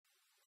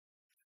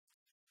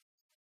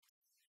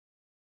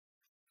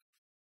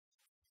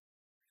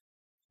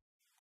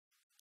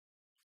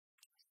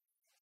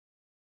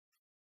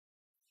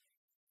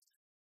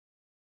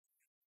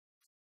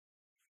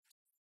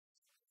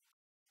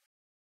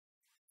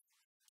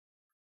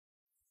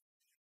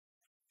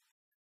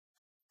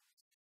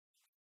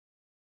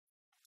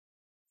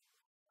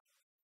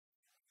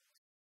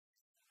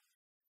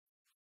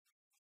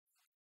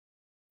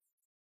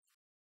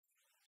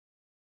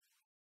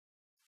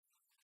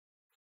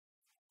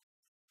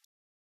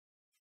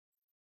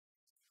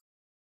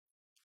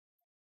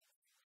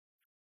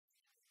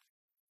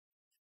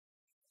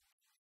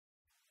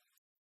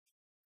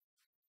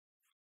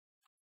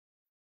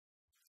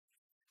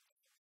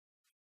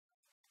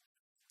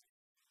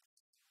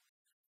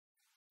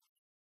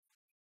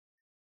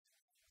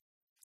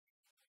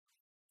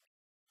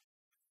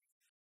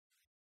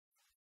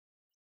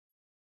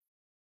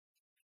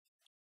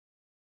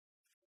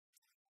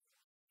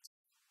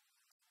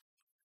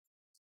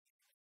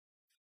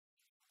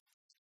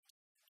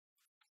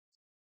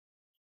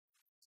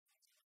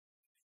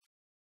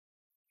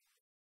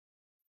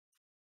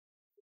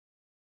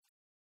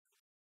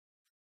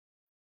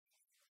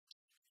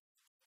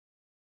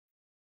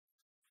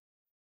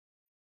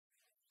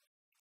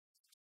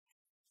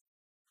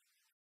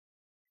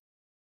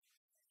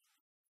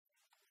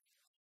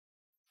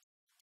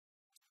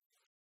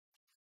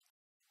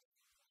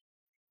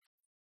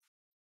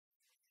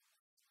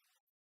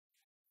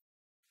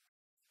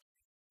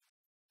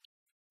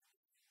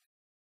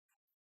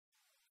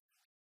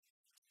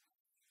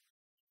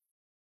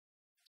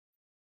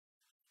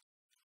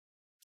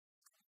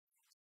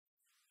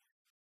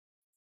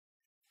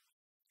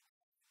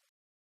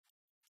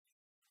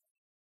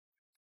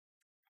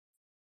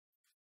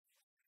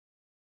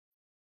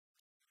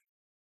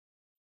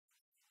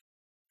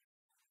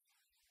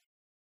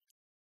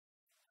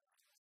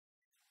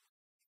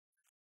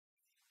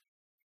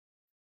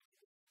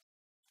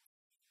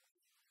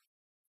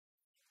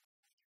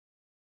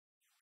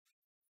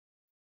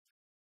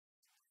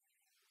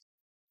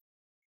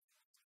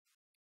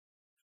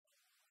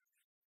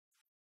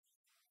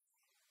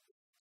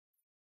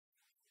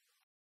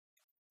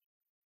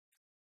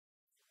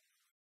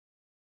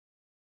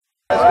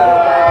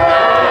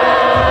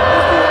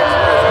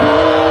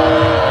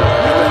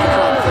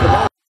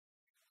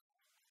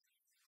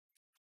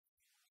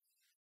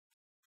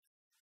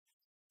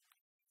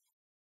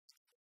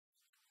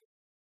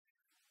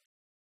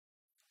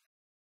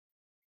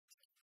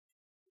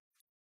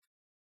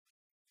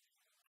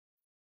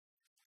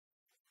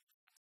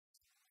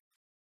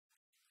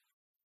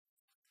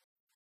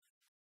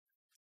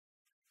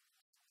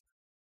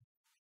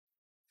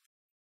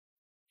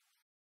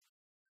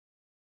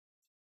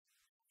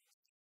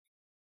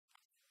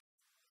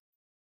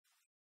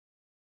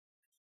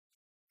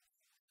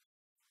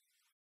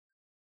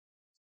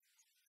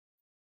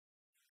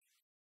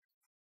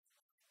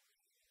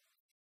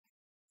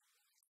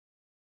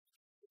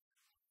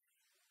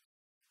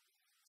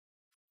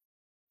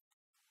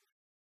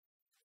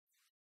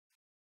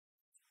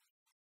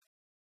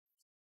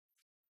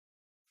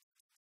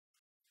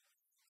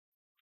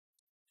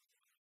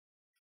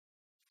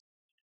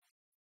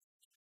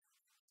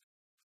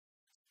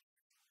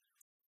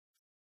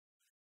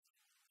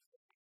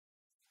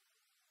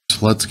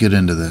Let's get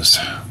into this.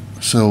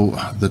 So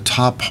the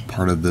top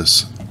part of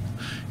this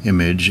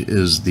image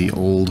is the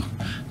old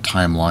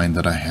timeline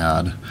that I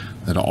had,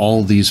 that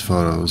all these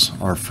photos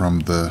are from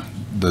the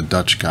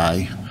Dutch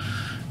guy,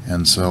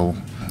 and so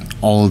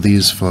all of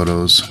these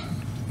photos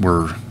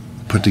were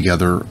put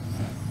together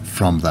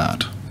from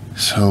that.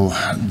 So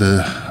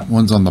the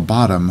ones on the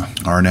bottom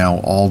are now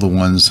all the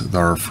ones that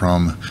are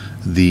from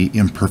the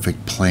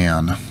Imperfect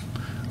Plan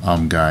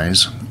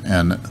guys,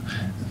 and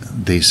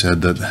they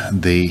said that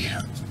they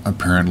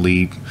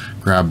apparently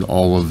grabbed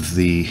all of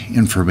the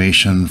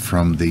information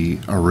from the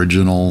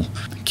original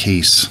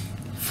case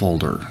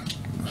folder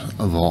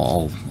of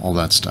all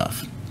that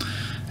stuff,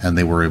 and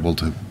they were able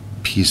to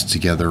piece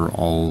together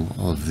all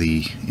of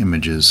the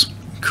images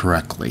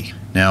correctly.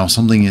 Now,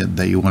 something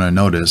that you want to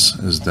notice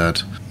is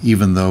that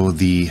even though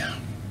the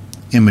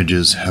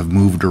images have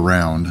moved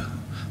around,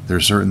 there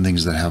are certain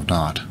things that have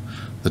not.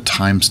 The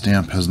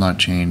timestamp has not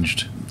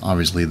changed.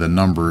 Obviously the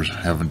numbers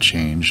haven't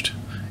changed,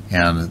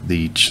 and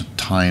the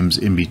times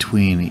in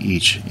between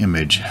each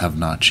image have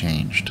not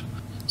changed.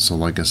 So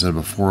like I said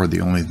before, the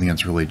only thing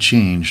that's really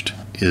changed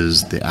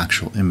is the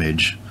actual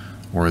image,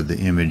 or the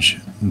image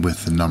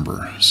with the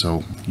number.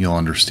 So you'll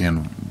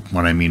understand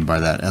what I mean by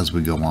that as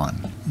we go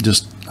on.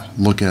 Just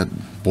look at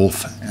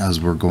both as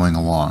we're going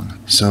along.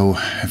 So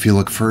if you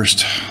look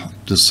first,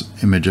 this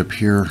image up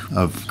here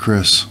of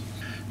Kris,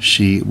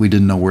 we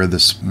didn't know where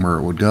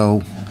it would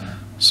go,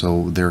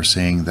 so they're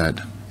saying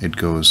that it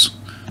goes,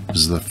 this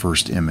is the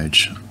first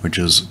image, which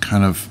is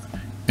kind of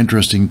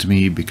interesting to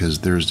me because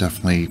there's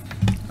definitely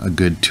a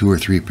good 2 or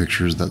 3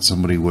 pictures that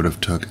somebody would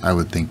have took, I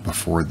would think,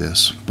 before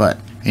this. But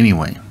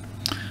anyway,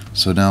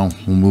 so now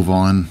we'll move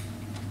on.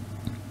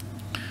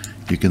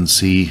 You can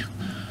see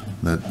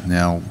that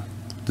now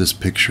this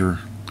picture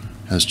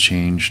has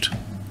changed,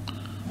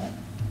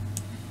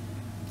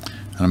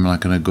 and I'm not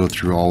going to go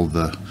through all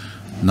the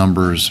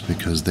numbers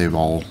because they're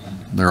all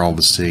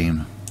the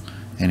same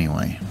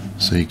anyway.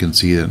 So you can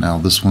see that now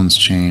this one's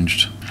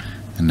changed,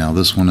 and now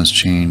this one has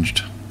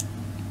changed.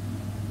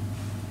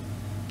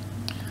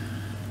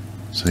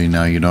 So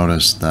now you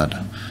notice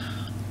that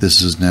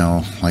this is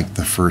now like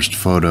the first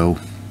photo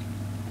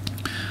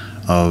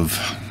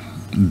of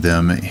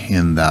them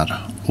in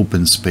that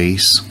open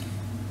space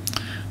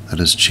that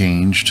has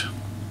changed.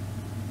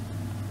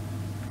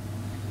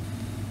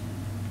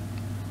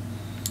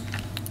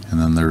 And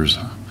then there's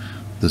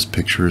this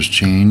picture has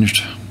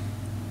changed,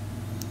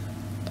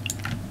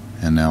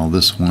 and now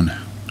this one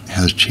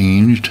has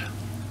changed.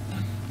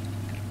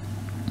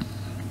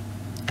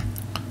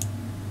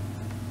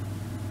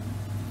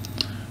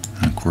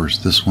 And of course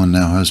this one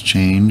now has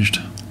changed.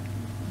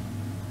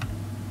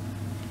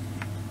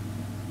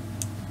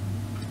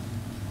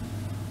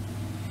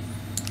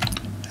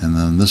 And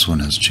then this one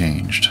has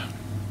changed.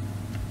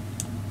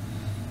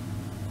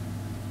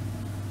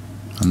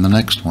 And the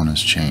next one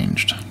has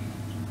changed.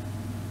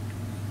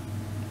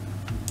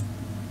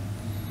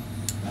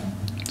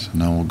 So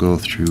now we'll go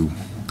through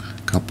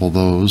a couple of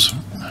those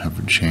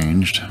have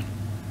changed.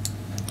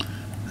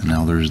 And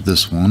now there's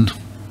this one.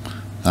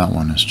 That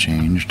one has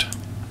changed.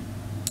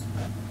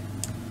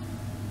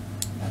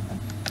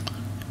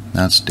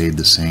 That stayed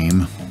the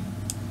same.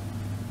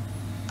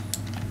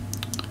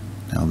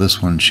 Now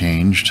this one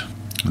changed,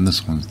 and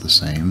this one's the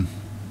same.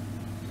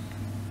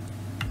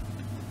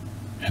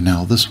 And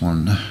now this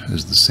one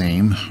is the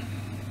same.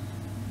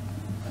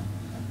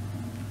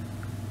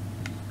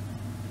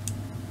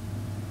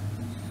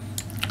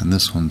 And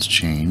this one's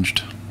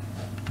changed.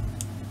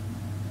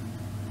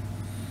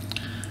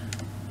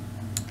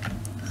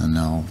 And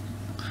now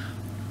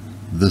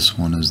this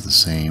one is the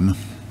same.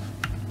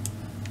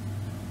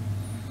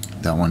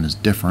 That one is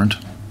different.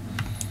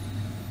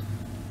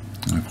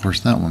 And of course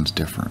that one's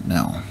different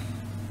now.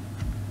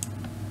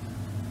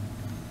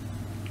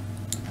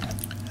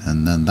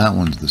 And then that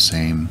one's the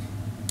same.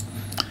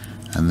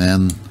 And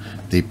then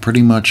they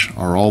pretty much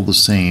are all the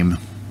same,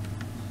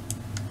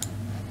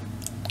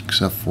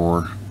 except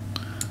for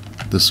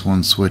this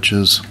one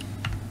switches.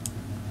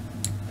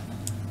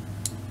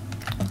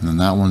 And then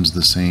that one's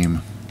the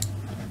same.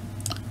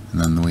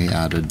 And then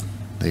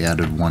they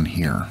added one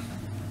here.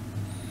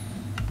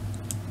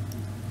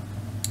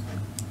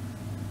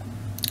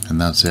 And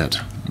that's it.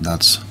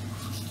 That's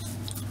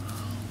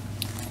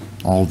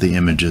all the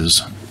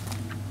images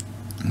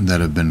that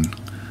have been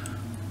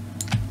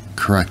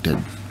corrected.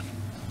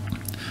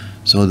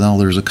 So now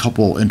there's a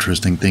couple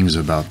interesting things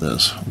about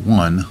this.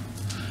 One,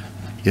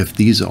 if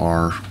these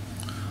are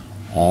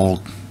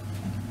all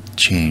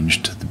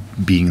changed to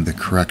being the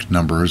correct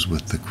numbers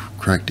with the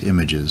correct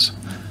images,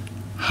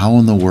 how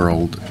in the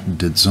world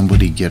did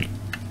somebody get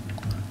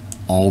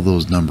all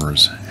those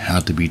numbers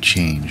had to be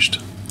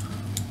changed?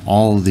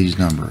 All of these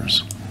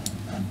numbers.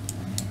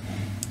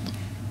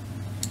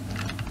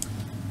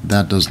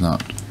 That does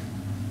not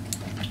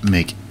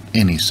make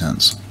any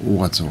sense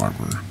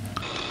whatsoever.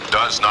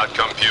 Does not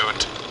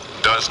compute.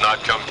 Does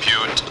not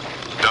compute.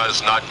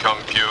 Does not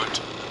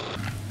compute.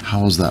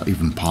 How is that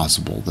even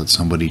possible that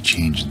somebody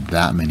changed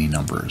that many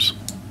numbers?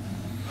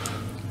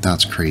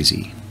 That's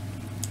crazy.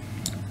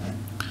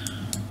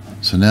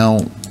 So now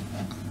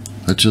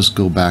let's just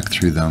go back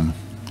through them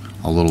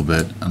a little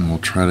bit, and we'll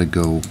try to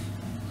go,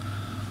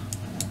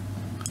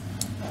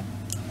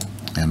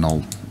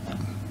 and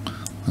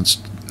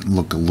let's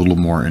look a little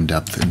more in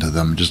depth into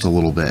them, just a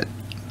little bit,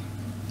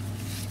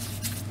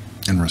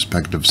 in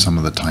respect of some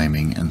of the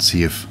timing, and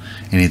see if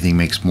anything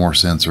makes more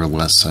sense or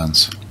less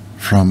sense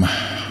from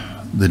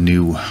the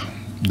new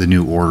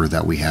order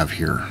that we have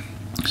here.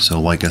 So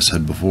like I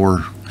said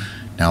before,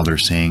 now they're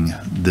saying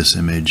this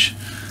image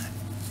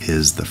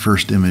is the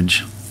first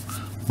image,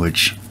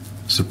 which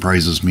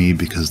surprises me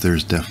because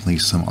there's definitely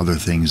some other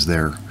things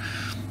there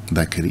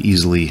that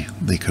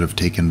they could have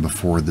taken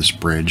before this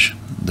bridge.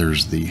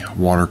 There's the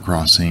water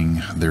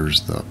crossing,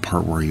 there's the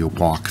part where you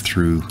walk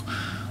through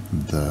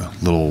the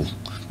little,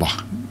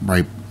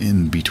 right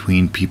in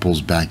between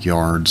people's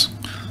backyards.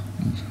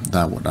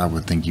 I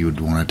would think you would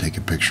want to take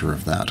a picture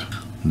of that.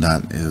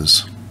 That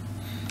is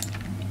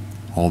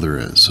all there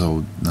is.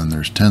 So then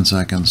there's 10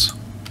 seconds,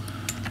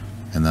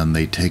 and then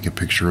they take a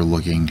picture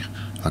looking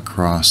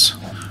across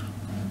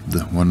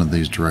one of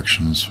these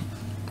directions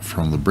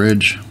from the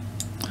bridge,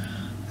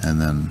 and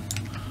then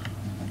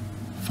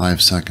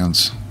 5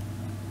 seconds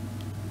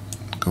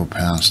go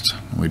past,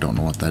 we don't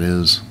know what that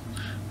is,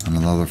 and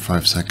another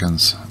 5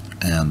 seconds,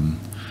 and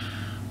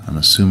I'm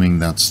assuming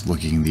that's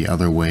looking the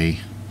other way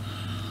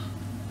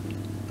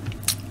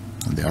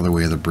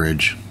of the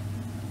bridge.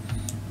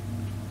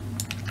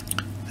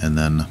 And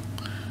then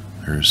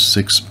there's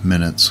 6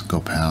 minutes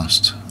go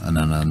past, and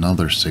then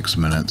another 6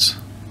 minutes,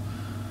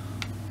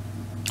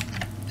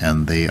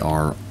 and they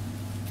are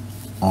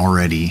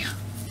already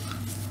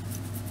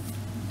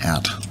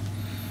at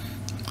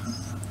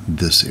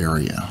this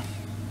area.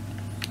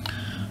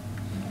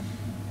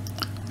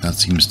 That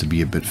seems to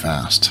be a bit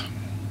fast,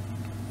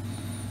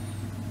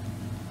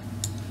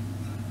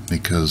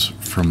 because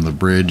from the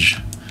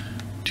bridge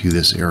to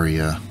this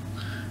area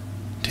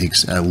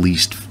takes at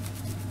least,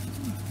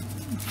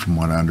 from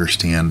what I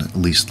understand, at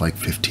least like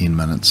 15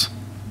 minutes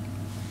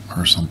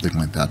or something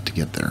like that to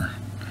get there.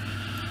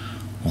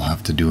 We'll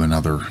have to do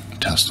another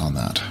test on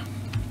that.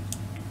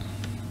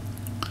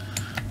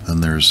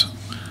 Then there's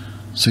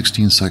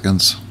 16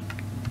 seconds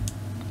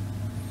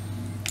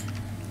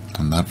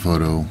on that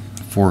photo,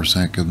 4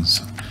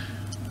 seconds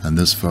on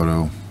this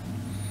photo.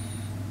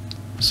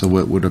 So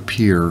it would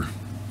appear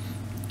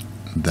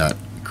that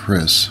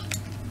Kris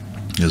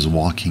is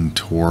walking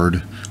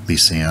toward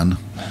Lisanne,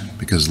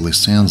 because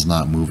Lisanne's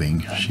not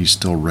moving. She's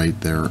still right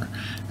there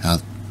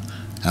at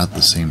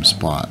the same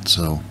spot.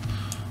 So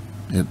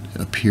it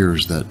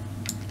appears that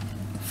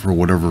for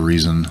whatever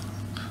reason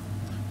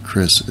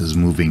Kris is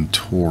moving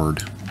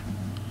toward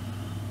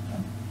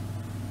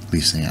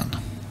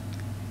Lisanne.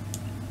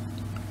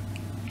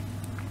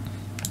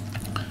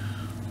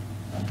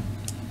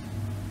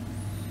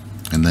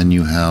 And then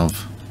you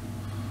have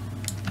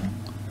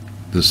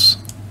this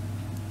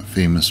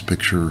famous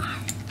picture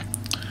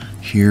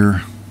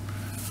here.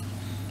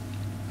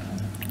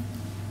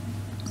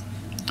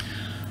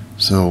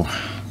 So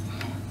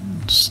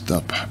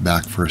step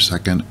back for a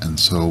second, and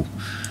so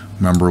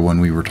remember when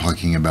we were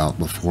talking about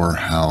before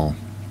how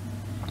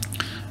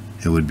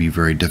it would be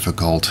very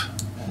difficult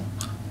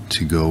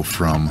to go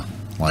from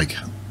like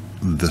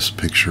this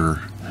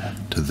picture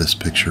to this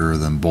picture,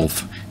 then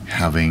both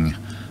having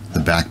the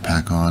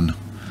backpack on?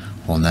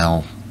 Well,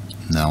 now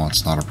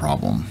it's not a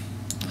problem.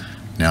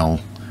 Now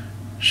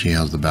she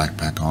has the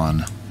backpack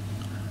on,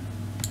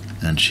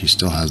 and she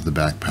still has the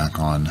backpack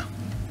on,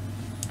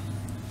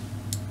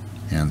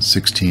 and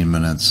 16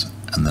 minutes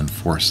and then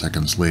 4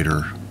 seconds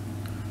later,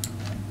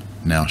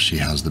 now she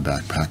has the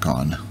backpack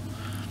on.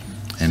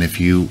 And if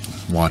you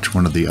watch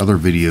one of the other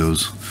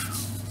videos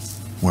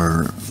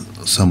where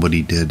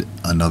somebody did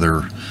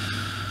another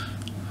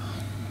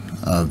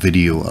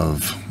video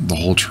of the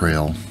whole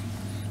trail,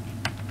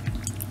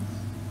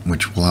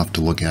 which we'll have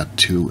to look at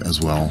too as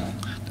well,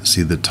 to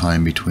see the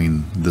time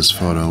between this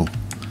photo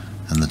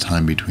and the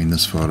time between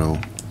this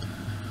photo,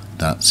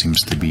 that seems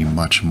to be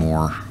much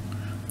more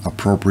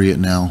appropriate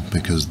now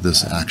because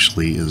this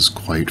actually is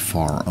quite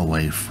far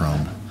away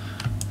from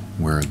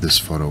where this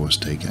photo was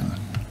taken.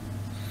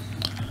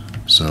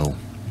 So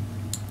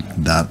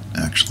that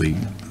actually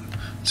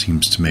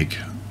seems to make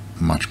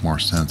much more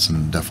sense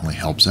and definitely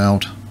helps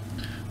out.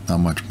 Not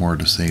much more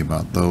to say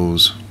about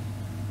those.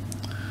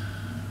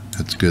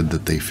 It's good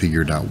that they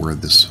figured out where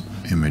this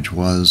image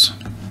was,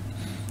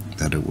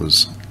 that it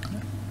was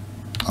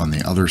on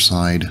the other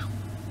side,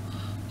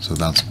 so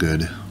that's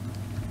good.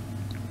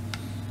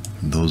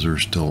 Those are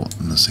still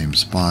in the same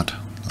spot.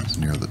 That's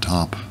near the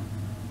top.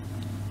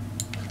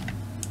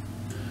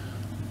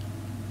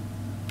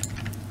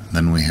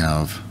 Then we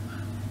have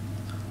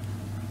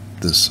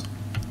this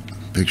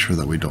picture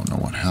that we don't know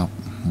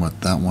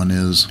what that one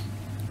is.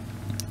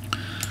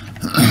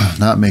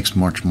 That makes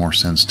much more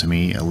sense to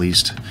me, at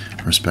least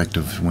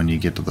respective when you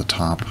get to the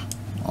top,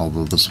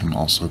 although this one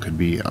also could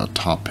be a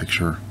top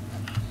picture.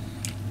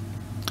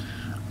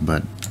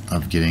 But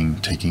of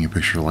taking a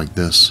picture like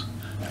this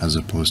as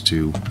opposed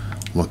to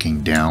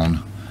looking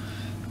down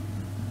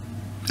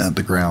at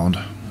the ground.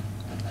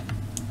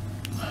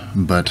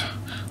 But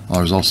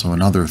there's also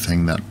another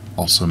thing that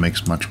also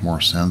makes much more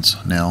sense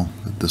now.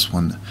 That this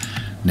one,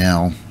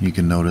 now you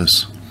can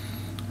notice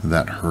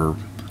that her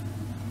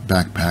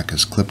backpack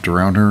is clipped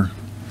around her,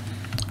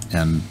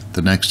 and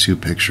the next two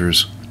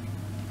pictures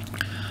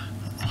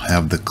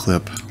have the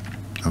clip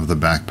of the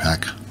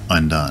backpack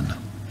undone.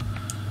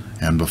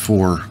 And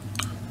before,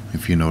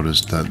 if you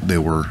noticed, that they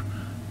were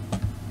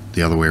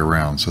the other way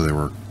around, so they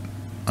were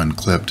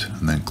unclipped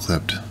and then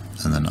clipped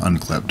and then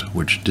unclipped,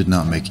 which did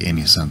not make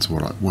any sense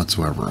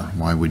whatsoever.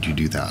 Why would you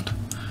do that?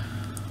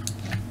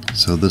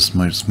 So this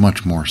makes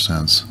much more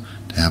sense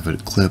to have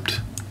it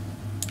clipped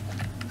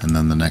and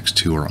then the next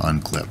two are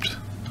unclipped.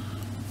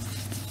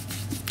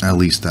 At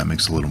least that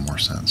makes a little more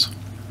sense.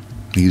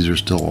 These are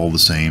still all the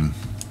same,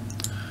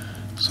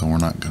 so we're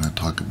not going to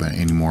talk about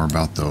any more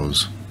about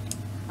those.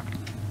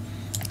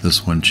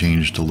 This one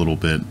changed a little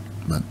bit,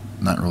 but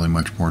not really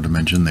much more to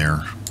mention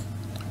there,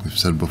 like we've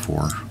said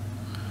before.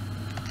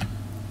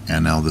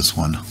 And now this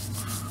one,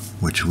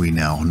 which we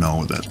now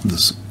know that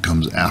this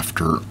comes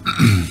after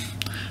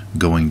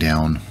going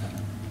down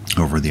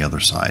over the other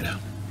side.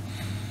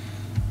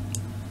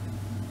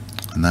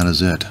 And that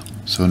is it.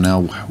 So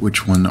now,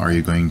 which one are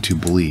you going to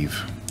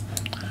believe?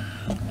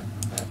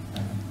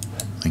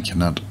 I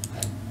cannot.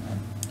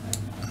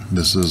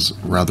 This is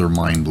rather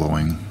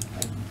mind-blowing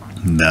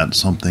that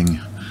something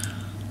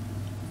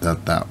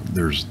that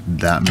there's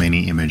that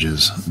many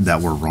images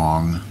that were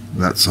wrong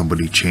that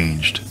somebody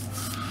changed.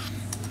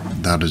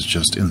 That is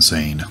just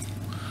insane.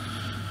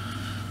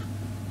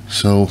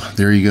 So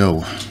there you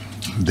go.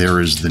 There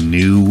is the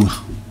new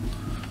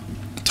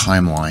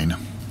timeline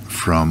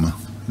from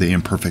the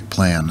Imperfect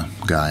Plan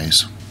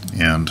guys,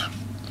 and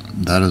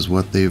that is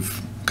what they've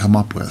come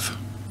up with.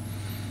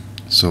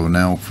 So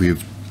now if we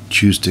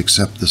choose to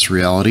accept this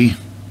reality,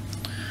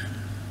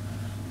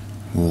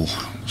 we'll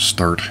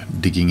start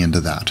digging into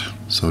that.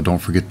 So don't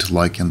forget to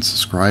like and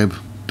subscribe.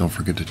 Don't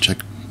forget to check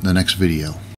the next video.